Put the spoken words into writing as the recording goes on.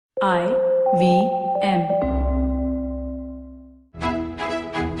IVM.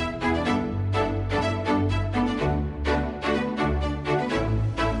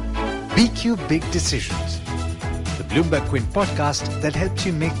 BQ Big Decisions, the Bloomberg Quint podcast that helps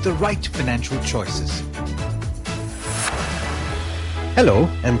you make the right financial choices. Hello,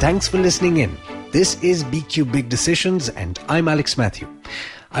 and thanks for listening in. This is BQ Big Decisions, and I'm Alex Matthew.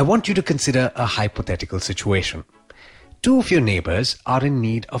 I want you to consider a hypothetical situation. Two of your neighbors are in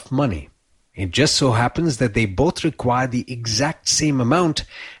need of money. It just so happens that they both require the exact same amount,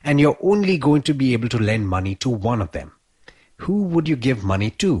 and you're only going to be able to lend money to one of them. Who would you give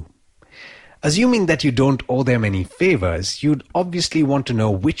money to? Assuming that you don't owe them any favors, you'd obviously want to know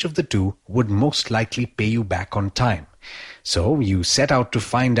which of the two would most likely pay you back on time. So you set out to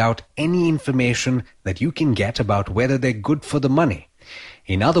find out any information that you can get about whether they're good for the money.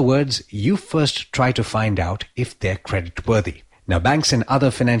 In other words, you first try to find out if they're creditworthy. Now, banks and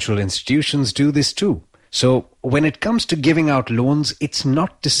other financial institutions do this too. So when it comes to giving out loans, it's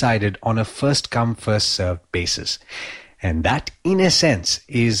not decided on a first-come, first-served basis. And that, in a sense,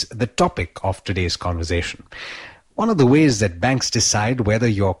 is the topic of today's conversation. One of the ways that banks decide whether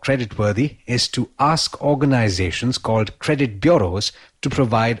you're creditworthy is to ask organizations called credit bureaus to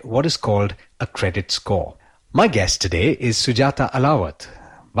provide what is called a credit score. My guest today is Sujata Alawat,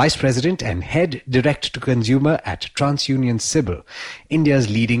 Vice President and Head Direct-to-Consumer at TransUnion CIBIL, India's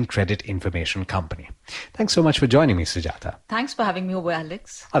leading credit information company. Thanks so much for joining me, Sujata. Thanks for having me over,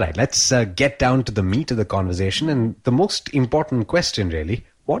 Alex. All right, let's get down to the meat of the conversation. And the most important question, really,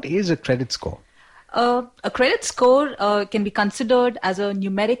 what is a credit score? A credit score can be considered as a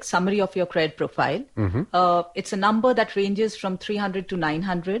numeric summary of your credit profile. It's a number that ranges from 300 to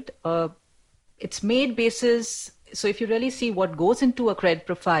 900. It's made basis. So if you really see what goes into a credit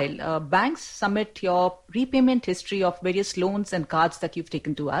profile, banks submit your repayment history of various loans and cards that you've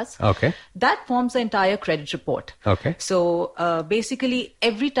taken to us. Okay. That forms the entire credit report. Okay. So basically,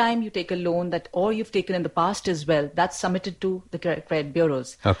 every time you take a loan or you've taken in the past as well, that's submitted to the credit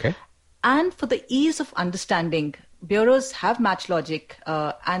bureaus. Okay. And for the ease of understanding, bureaus have match logic,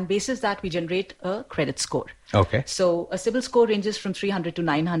 and basis that we generate a credit score. Okay. So a CIBIL score ranges from 300 to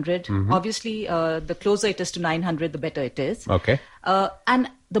 900. Obviously, the closer it is to 900, the better it is. Okay. And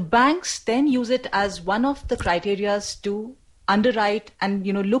the banks then use it as one of the criterias to underwrite and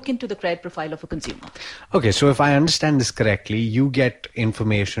look into the credit profile of a consumer. Okay, so if I understand this correctly, you get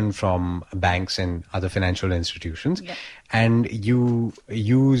information from banks and other financial institutions, and you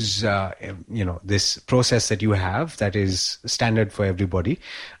use this process that you have that is standard for everybody,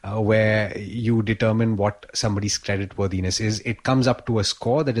 where you determine what somebody's credit worthiness is. It comes up to a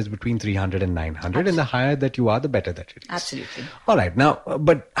score that is between 300 and 900. Absolutely. And the higher that you are, the better that it is. Absolutely. All right, now,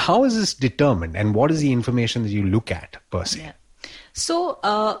 but how is this determined, and what is the information that you look at per se? Yeah. So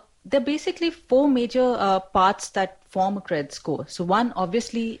there are basically four major parts that form a credit score. So one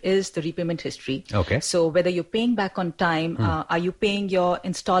obviously is the repayment history. Okay. So whether you're paying back on time, are you paying your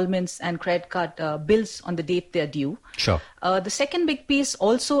installments and credit card bills on the date they're due? Sure. The second big piece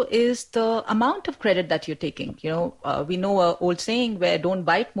also is the amount of credit that you're taking. We know an old saying where don't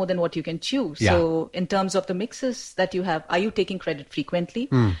bite more than what you can chew. Yeah. So in terms of the mixes that you have, are you taking credit frequently?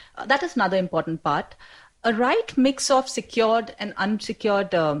 That is another important part. A right mix of secured and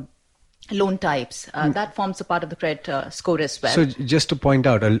unsecured loan types, that forms a part of the credit score as well. So just to point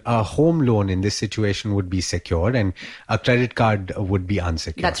out, a home loan in this situation would be secured and a credit card would be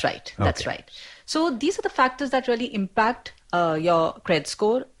unsecured. That's right. Okay. That's right. So these are the factors that really impact your credit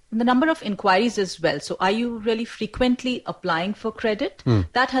score. The number of inquiries as well. So are you really frequently applying for credit?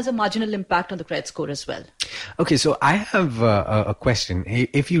 That has a marginal impact on the credit score as well. Okay, so I have a question.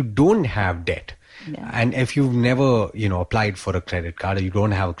 If you don't have debt, and if you've never, applied for a credit card, or you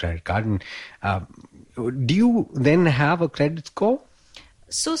don't have a credit card, and, do you then have a credit score?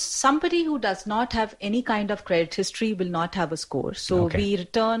 So somebody who does not have any kind of credit history will not have a score. So we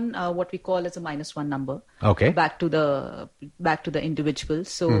return what we call as a -1 number back to the individual.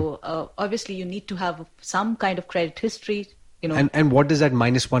 So obviously you need to have some kind of credit history. And what does that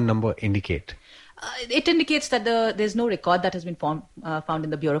 -1 number indicate? It indicates that there's no record that has been found in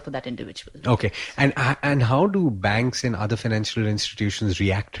the bureau for that individual. Okay. And how do banks and other financial institutions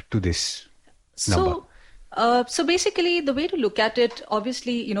react to this number? So basically, the way to look at it,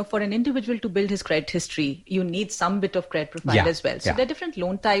 obviously, for an individual to build his credit history, you need some bit of credit profile as well. So there are different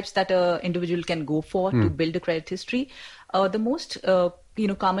loan types that an individual can go for to build a credit history. The most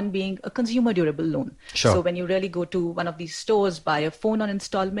common being a consumer durable loan. Sure. So when you really go to one of these stores, buy a phone on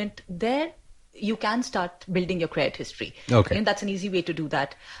installment, there you can start building your credit history. Okay. And that's an easy way to do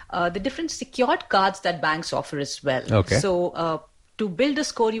that. The different secured cards that banks offer as well. Okay. So to build a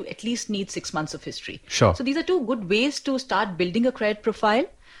score, you at least need 6 months of history. Sure. So these are two good ways to start building a credit profile.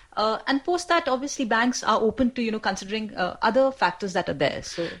 And post that, obviously, banks are open to, considering other factors that are there.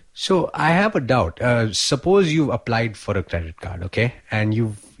 So I have a doubt. Suppose you've applied for a credit card, okay, and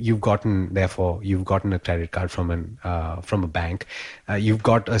you've gotten a credit card from a bank. You've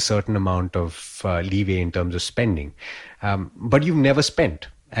got a certain amount of leeway in terms of spending, but you've never spent,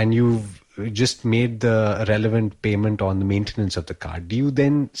 and you've just made the relevant payment on the maintenance of the card. Do you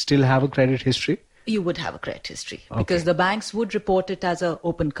then still have a credit history? You would have a credit history because the banks would report it as an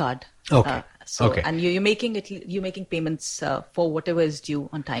open card. Okay. And you're making payments for whatever is due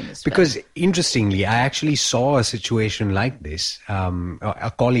on time as well. Because interestingly, I actually saw a situation like this.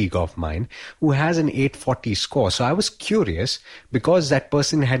 A colleague of mine who has an 840 score. So I was curious because that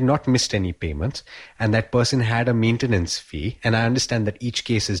person had not missed any payments and that person had a maintenance fee. And I understand that each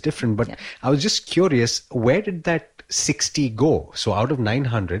case is different, but I was just curious, where did that 60 go? So out of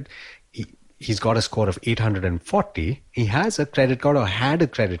 900, he's got a score of 840. He has a credit card or had a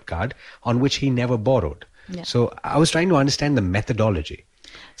credit card on which he never borrowed. Yeah. So I was trying to understand the methodology.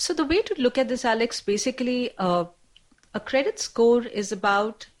 So the way to look at this, Alex, basically a credit score is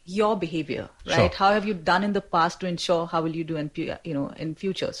about your behavior, right? Sure. How have you done in the past to ensure how will you do in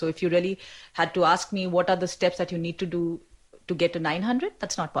future? So if you really had to ask me what are the steps that you need to do to get to 900,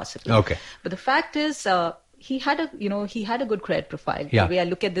 that's not possible. Okay. But the fact is, he had a good credit profile. Yeah. The way I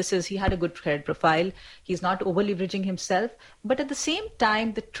look at this is he had a good credit profile. He's not over leveraging himself, but at the same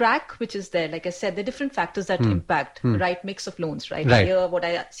time, the track which is there, like I said, the different factors that impact the right mix of loans, right? Here, what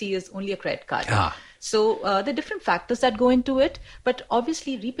I see is only a credit card. So the different factors that go into it, but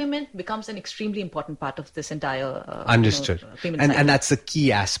obviously repayment becomes an extremely important part of this entire understood payment and cycle. that's the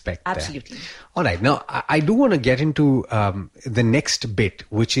key aspect. Absolutely. There. All right. Now I do want to get into the next bit,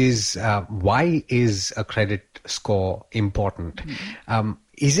 which is why is a credit score important? Mm-hmm.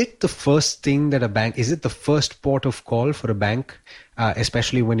 Is it the first thing that is it the first port of call for a bank,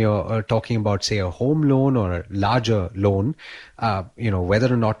 especially when you're talking about, say, a home loan or a larger loan,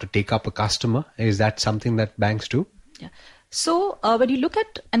 whether or not to take up a customer? Is that something that banks do? Yeah. So when you look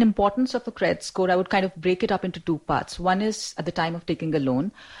at an importance of a credit score, I would kind of break it up into two parts. One is at the time of taking a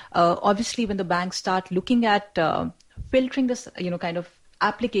loan. Obviously, when the banks start looking at filtering this, kind of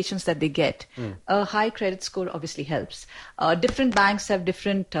applications that they get, a high credit score obviously helps. Different banks have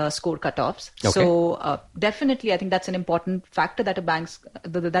different score cutoffs. Okay. So definitely, I think that's an important factor that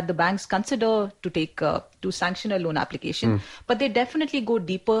the banks consider to take to sanction a loan application. But they definitely go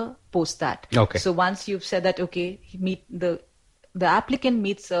deeper post that. Okay. So once you've said that, okay, the applicant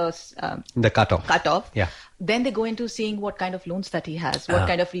meets the cutoff. Yeah. Then they go into seeing what kind of loans that he has, what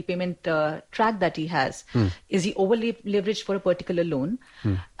kind of repayment track that he has. Is he over leveraged for a particular loan?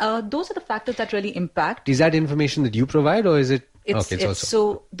 Those are the factors that really impact. Is that information that you provide, or is it? It's also.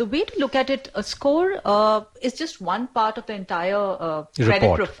 So the way to look at it, a score is just one part of the entire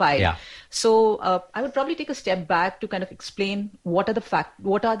credit profile. Yeah. So I would probably take a step back to kind of explain what are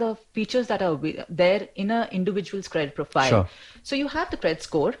the features that are there in an individual's credit profile. Sure. So you have the credit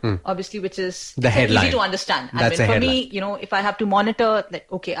score, obviously, which is the headline. Easy to understand. That's for headline. me, if I have to monitor,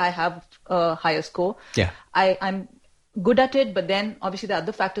 like, okay, I have a higher score. Yeah. I'm good at it, but then obviously the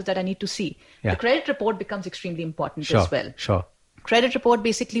other factors that I need to see. Yeah. The credit report becomes extremely important Sure. as well. Sure. Credit report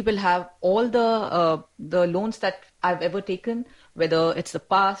basically will have all the loans that I've ever taken, whether it's the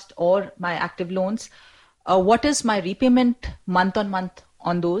past or my active loans. What is my repayment month on month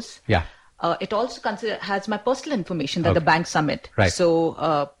on those? Yeah. It also has my personal information that the bank submit. Right.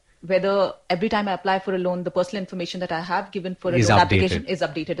 So whether every time I apply for a loan, the personal information that I have given for a loan application is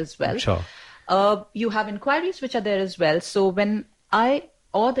updated as well. Sure. You have inquiries which are there as well. So when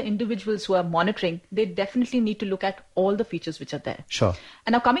or the individuals who are monitoring, they definitely need to look at all the features which are there. Sure.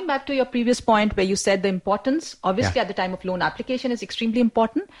 And now coming back to your previous point where you said the importance, obviously at the time of loan application is extremely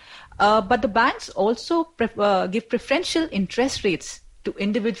important. But the banks also give preferential interest rates to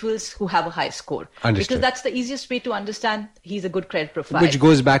individuals who have a high score. Understood. Because that's the easiest way to understand he's a good credit profile. Which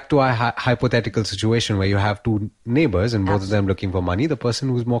goes back to our hypothetical situation where you have two neighbors and both of them looking for money. The person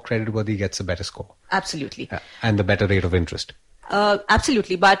who's more creditworthy gets a better score. Absolutely. And the better rate of interest.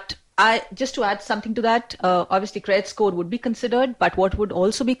 Absolutely. But just to add something to that, obviously credit score would be considered, but what would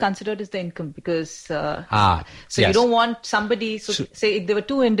also be considered is the income because you don't want somebody, say if there were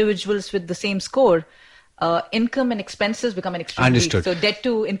two individuals with the same score, income and expenses become an extremely... Understood. So debt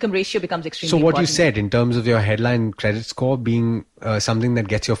to income ratio becomes extremely important. So what important. you said in terms of your headline credit score being something that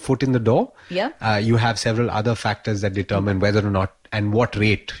gets your foot in the door, you have several other factors that determine whether or not and what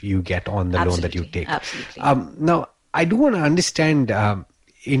rate you get on the loan that you take. Absolutely. Now, I do want to understand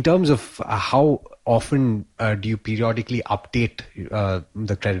in terms of how often do you periodically update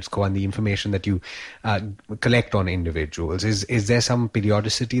the credit score and the information that you collect on individuals? Is there some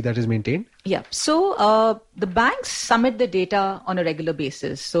periodicity that is maintained? Yeah. So the banks submit the data on a regular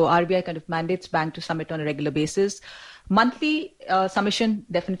basis. So RBI kind of mandates bank to submit on a regular basis. Monthly submission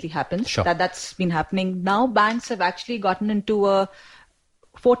definitely happens. Sure. That's been happening. Now banks have actually gotten into a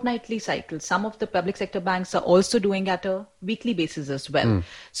fortnightly cycle. Some of the public sector banks are also doing at a weekly basis as well.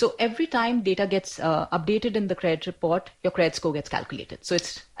 So every time data gets updated in the credit report, your credit score gets calculated. So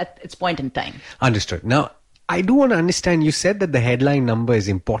it's at its point in time. Understood. Now, I do want to understand, you said that the headline number is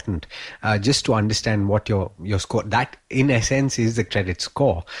important, just to understand what your score, that in essence is the credit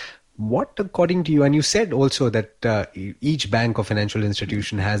score. What, according to you, and you said also that each bank or financial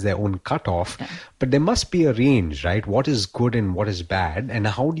institution has their own cutoff, but there must be a range, right? What is good and what is bad, and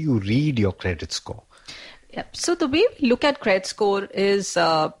how do you read your credit score? Yeah. So the way we look at credit score is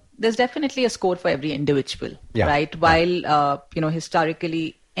there's definitely a score for every individual, right? While,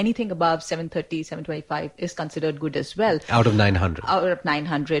 historically, anything above 730, 725 is considered good as well. Out of 900. Out of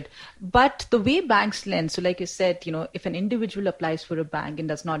 900. But the way banks lend, so like you said, if an individual applies for a bank and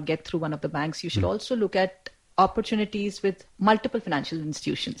does not get through one of the banks, you should also look at opportunities with multiple financial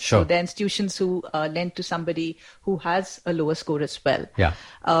institutions. Sure. So there are institutions who lend to somebody who has a lower score as well. Yeah.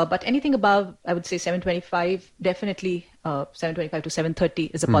 But anything above, I would say 725, definitely 725 to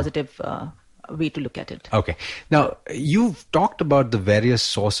 730 is a positive way to look at it. Okay. Now, you've talked about the various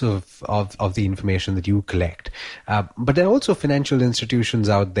sources of the information that you collect. But there are also financial institutions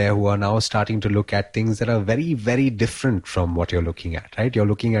out there who are now starting to look at things that are very, very different from what you're looking at, right? You're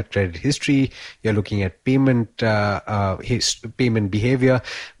looking at credit history, you're looking at payment behavior.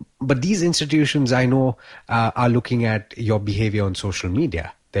 But these institutions, I know, are looking at your behavior on social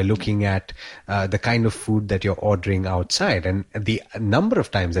media. They're looking at the kind of food that you're ordering outside and the number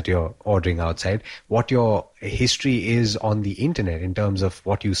of times that you're ordering outside, what your history is on the internet in terms of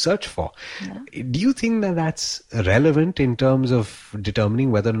what you search for. Yeah. Do you think that that's relevant in terms of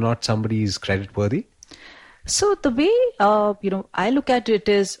determining whether or not somebody is creditworthy? So the way, I look at it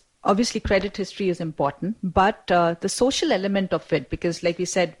is, obviously, credit history is important, but the social element of it, because like we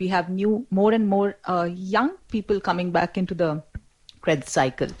said, we have more and more young people coming back into the credit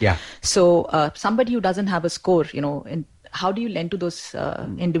cycle. Yeah. So somebody who doesn't have a score, and how do you lend to those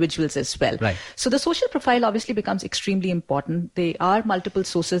individuals as well? Right. So the social profile obviously becomes extremely important. There are multiple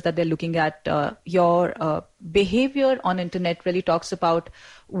sources that they're looking at. Your behavior on internet really talks about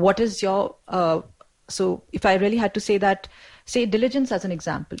what is your. So if I really had to say that, say diligence as an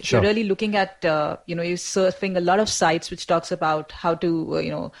example. Sure. You're really looking at, you're surfing a lot of sites which talks about how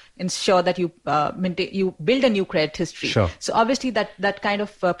to, ensure that you you build a new credit history. Sure. So obviously that kind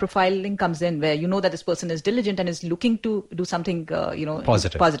of profiling comes in where you know that this person is diligent and is looking to do something,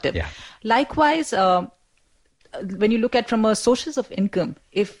 positive. Yeah. Likewise, when you look at from a sources of income,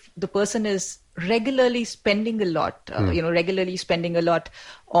 if the person is regularly spending a lot,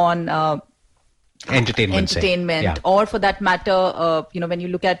 on entertainment, or for that matter, when you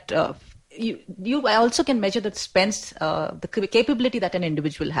look at you also can measure the spends, the capability that an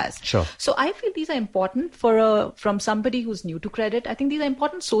individual has. Sure. So I feel these are important from somebody who's new to credit. I think these are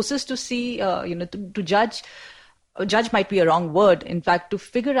important sources to see, to judge. Judge might be a wrong word. In fact, to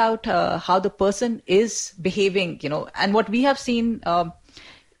figure out how the person is behaving, and what we have seen,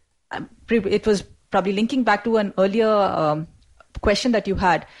 it was probably linking back to an earlier question that you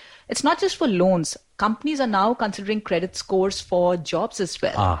had. It's not just for loans. Companies are now considering credit scores for jobs as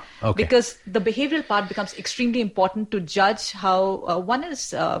well. Okay. Because the behavioral part becomes extremely important to judge how one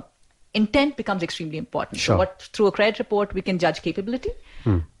is. Intent becomes extremely important. Sure. So through a credit report, we can judge capability,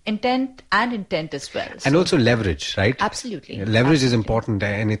 intent as well. And also leverage, right? Absolutely. Leverage is important,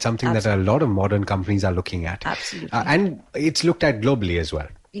 and it's something that a lot of modern companies are looking at. Absolutely. And it's looked at globally as well.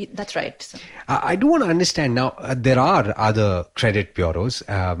 That's right. So. I do want to understand now, there are other credit bureaus.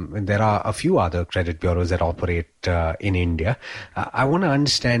 There are a few other credit bureaus that operate in India. I want to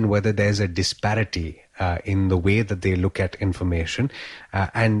understand whether there's a disparity in the way that they look at information.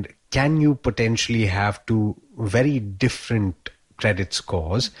 And can you potentially have two very different credit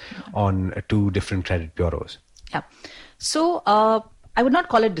scores on two different credit bureaus? Yeah. So I would not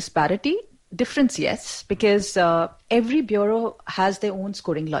call it disparity. Difference, yes, because every bureau has their own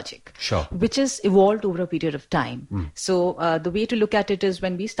scoring logic, sure, which is evolved over a period of time. So the way to look at it is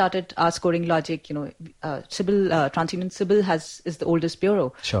when we started our scoring logic, TransUnion CIBIL is the oldest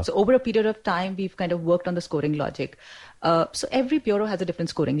bureau. Sure. So over a period of time, we've kind of worked on the scoring logic. So every bureau has a different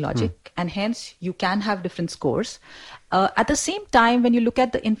scoring logic, and hence you can have different scores. At the same time, when you look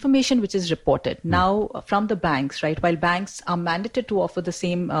at the information which is reported now from the banks, right, while banks are mandated to offer the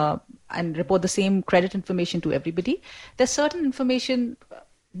same and report the same credit information to everybody, there's certain information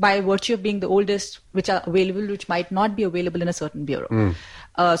by virtue of being the oldest, which are available, which might not be available in a certain bureau.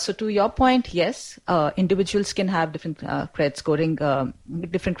 So to your point, yes, individuals can have different credit scoring,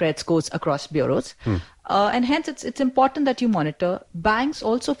 different credit scores across bureaus. And hence it's important that you monitor. Banks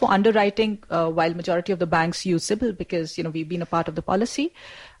also for underwriting, while majority of the banks use CIBIL because, we've been a part of the policy.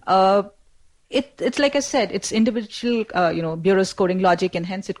 It's like I said, it's individual, bureau scoring logic, and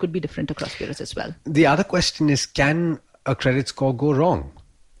hence it could be different across bureaus as well. The other question is, can a credit score go wrong?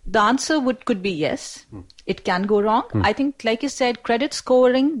 The answer could be yes. It can go wrong. I think, like you said, credit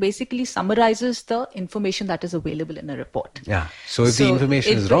scoring basically summarizes the information that is available in a report. Yeah. So if the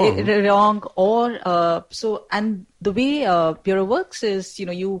information is wrong, and the way Bureau works is,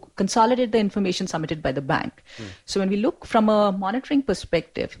 you consolidate the information submitted by the bank. So when we look from a monitoring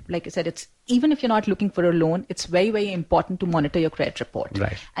perspective, like I said, it's even if you're not looking for a loan, it's very, very important to monitor your credit report.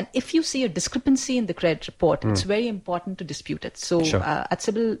 Right. And if you see a discrepancy in the credit report, it's very important to dispute it. So at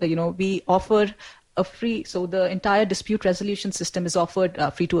CIBIL, we offer a free, so the entire dispute resolution system is offered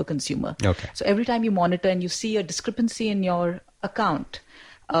free to a consumer. Okay. So every time you monitor and you see a discrepancy in your account,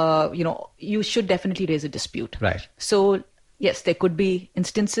 you should definitely raise a dispute. Right. So yes, there could be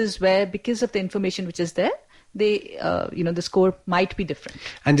instances where because of the information which is there, the score might be different.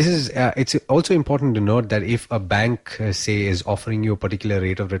 And this is, it's also important to note that if a bank, say, is offering you a particular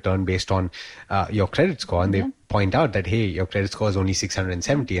rate of return based on your credit score, and they point out that, hey, your credit score is only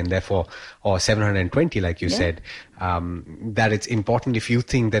 670 and therefore, or 720, like you said, that it's important if you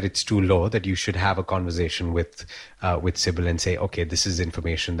think that it's too low, that you should have a conversation with CIBIL and say, okay, this is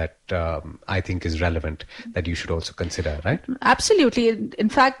information that I think is relevant that you should also consider, right? Absolutely. In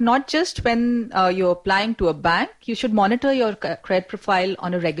fact, not just when you're applying to a bank, you should monitor your credit profile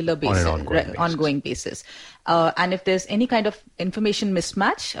on a regular basis, on an ongoing basis. And if there's any kind of information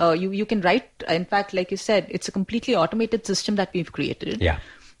mismatch, you can write. In fact, like you said, it's a completely automated system that we've created. Yeah.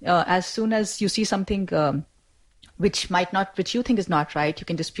 As soon as you see something which you think is not right, you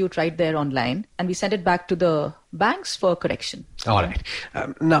can dispute right there online, and we send it back to the banks for correction. All right.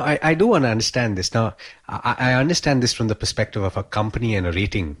 Now, I do want to understand this. Now, I understand this from the perspective of a company and a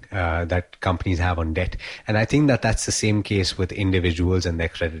rating that companies have on debt. And I think that that's the same case with individuals and their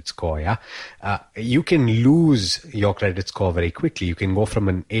credit score. Yeah, you can lose your credit score very quickly. You can go from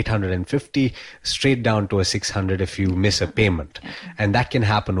an 850 straight down to a 600 if you miss a payment. And that can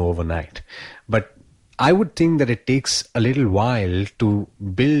happen overnight. But I would think that it takes a little while to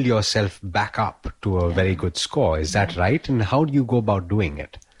build yourself back up to a very good score. Is that right? And how do you go about doing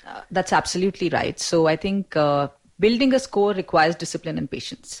it? That's absolutely right. So I think building a score requires discipline and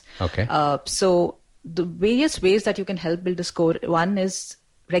patience. Okay. So the various ways that you can help build a score, one is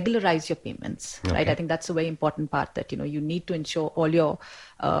regularize your payments, right? I think that's a very important part that, you need to ensure all your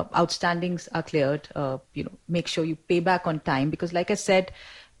outstandings are cleared, make sure you pay back on time, because like I said,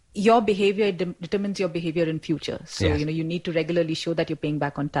 your behavior determines your behavior in future. So, you need to regularly show that you're paying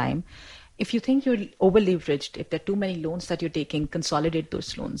back on time. If you think you're over leveraged, if there are too many loans that you're taking, consolidate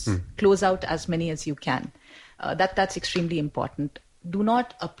those loans, close out as many as you can. That's extremely important. Do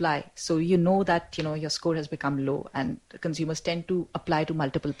not apply. So that, your score has become low, and consumers tend to apply to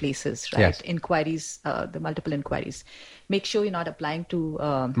multiple places, right? Yes. Inquiries, the multiple inquiries. Make sure you're not applying to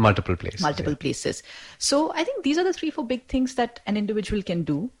multiple places. Places. So I think these are the 3-4 big things that an individual can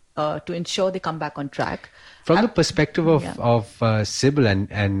do to ensure they come back on track. From the perspective of CIBIL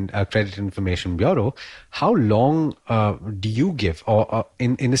and Credit Information Bureau, how long do you give? Or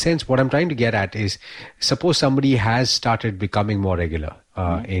in the sense, what I'm trying to get at is, suppose somebody has started becoming more regular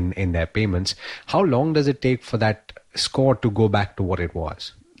in their payments, how long does it take for that score to go back to what it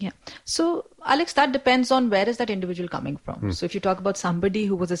was? Yeah. So, Alex, that depends on where is that individual coming from. So if you talk about somebody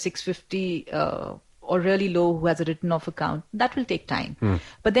who was a 650 or really low, who has a written off account, that will take time.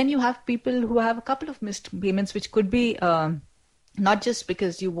 But then you have people who have a couple of missed payments, which could be not just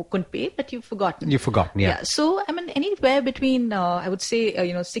because you couldn't pay, but you've forgotten. Yeah. So, anywhere between, I would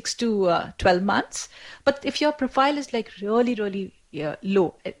say, 6 to 12 months. But if your profile is like really, really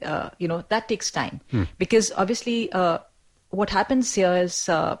low, that takes time. Because obviously, what happens here is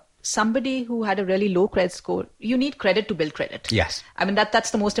somebody who had a really low credit score, you need credit to build credit. Yes.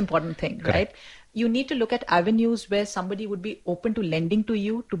 That's the most important thing, Correct. Right? You need to look at avenues where somebody would be open to lending to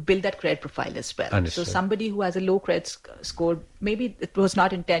you to build that credit profile as well. Understood. So somebody who has a low credit score, maybe it was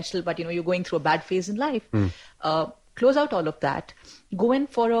not intentional, but you're going through a bad phase in life. Close out all of that. go in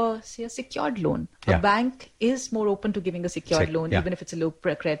for a secured loan. Yeah. A bank is more open to giving a secured loan, yeah. even if it's a low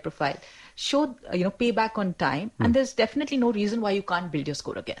credit profile. Show, pay back on time, and there's definitely no reason why you can't build your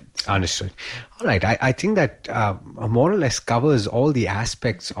score again. Understood. All right. I think that more or less covers all the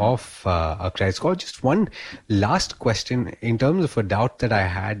aspects of a credit score. Just one last question in terms of a doubt that I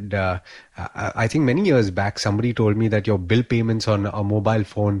had. I think many years back, somebody told me that your bill payments on a mobile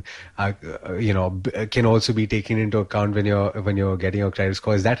phone, can also be taken into account when you're getting your credit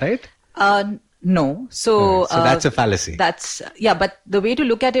score. Is that right? No. So that's a fallacy. But the way to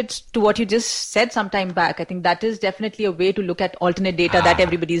look at it, to what you just said some time back, I think that is definitely a way to look at alternate data that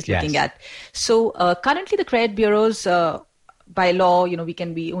everybody is looking at. So currently the credit bureaus, by law,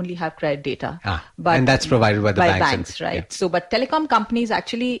 we only have credit data. But and that's provided by the banks, right? Yeah. So, but telecom companies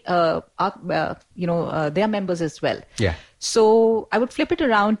actually are, they are members as well. Yeah. So I would flip it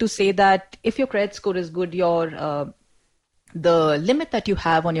around to say that if your credit score is good, the limit that you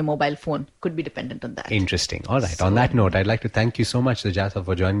have on your mobile phone could be dependent on that. Interesting. All right. So, on that note, I'd like to thank you so much, Sujata,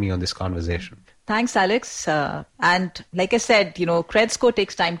 for joining me on this conversation. Thanks, Alex. And like I said, credit score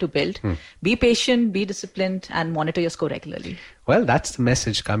takes time to build. Be patient, be disciplined, and monitor your score regularly. Well, that's the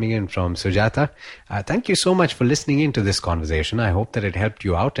message coming in from Sujata. Thank you so much for listening in to this conversation. I hope that it helped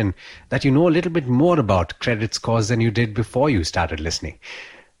you out and that you know a little bit more about credit scores than you did before you started listening.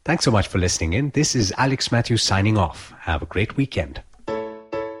 Thanks so much for listening in. This is Alex Matthews signing off. Have a great weekend.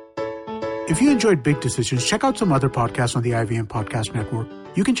 If you enjoyed Big Decisions, check out some other podcasts on the IVM Podcast Network.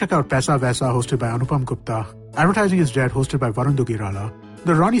 You can check out Paisa Vaisa, hosted by Anupam Gupta, Advertising is Dead, hosted by Varun Dugirala,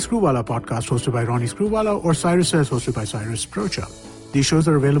 the Ronnie Screwvala podcast, hosted by Ronnie Screwvala, or Cyrus Says, hosted by Cyrus Procha. These shows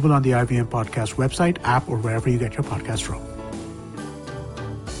are available on the IVM Podcast website, app, or wherever you get your podcast from.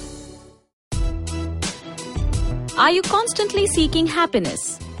 Are you constantly seeking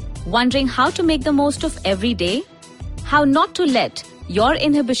happiness? Wondering how to make the most of every day? How not to let your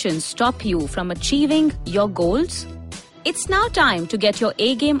inhibitions stop you from achieving your goals? It's now time to get your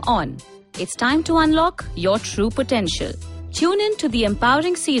A-game on. It's time to unlock your true potential. Tune in to the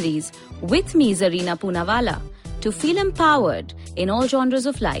Empowering series with me, Zarina Poonawalla, to feel empowered in all genres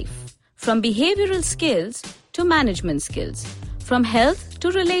of life. From behavioral skills to management skills. From health to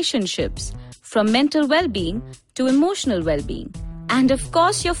relationships. From mental well-being to emotional well-being. And of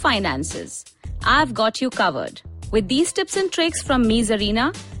course, your finances. I've got you covered. With these tips and tricks from me,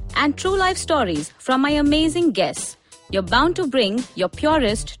 Zarina, and true life stories from my amazing guests, you're bound to bring your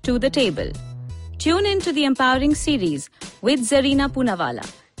purest to the table. Tune in to the Empowering series with Zarina Poonawalla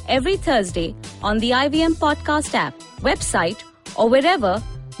every Thursday on the IVM Podcast app, website, or wherever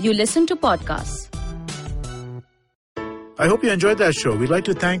you listen to podcasts. I hope you enjoyed that show. We'd like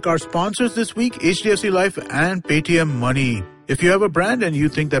to thank our sponsors this week, HDFC Life and Paytm Money. If you have a brand and you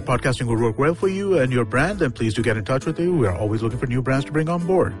think that podcasting would work well for you and your brand, then please do get in touch with you. We are always looking for new brands to bring on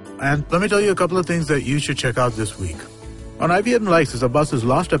board. And let me tell you a couple of things that you should check out this week. On IVM Likes is Abbas's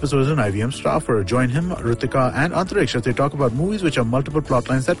last episode as an IVM staffer. Join him, Ritika, and Antariksh as they talk about movies which have multiple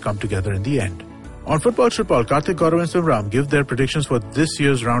plotlines that come together in the end. On Football Tripal, Karthik, Gaurav, and Simram give their predictions for this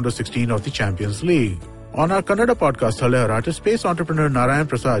year's round of 16 of the Champions League. On our Kannada podcast, Thale Harate, space entrepreneur Narayan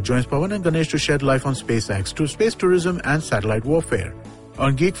Prasad joins Pawan and Ganesh to shed light on SpaceX, to space tourism and satellite warfare.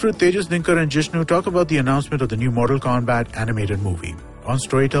 On Geek Fruit, Tejas, Dinkar, and Jishnu talk about the announcement of the new Mortal Kombat animated movie. On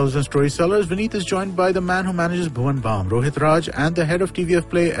Storytellers and Storysellers, Vineet is joined by the man who manages Bhuvan Bam, Rohit Raj, and the head of TVF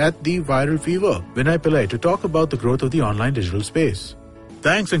Play at The Viral Fever, Vinay Pillai, to talk about the growth of the online digital space.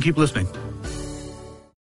 Thanks and keep listening.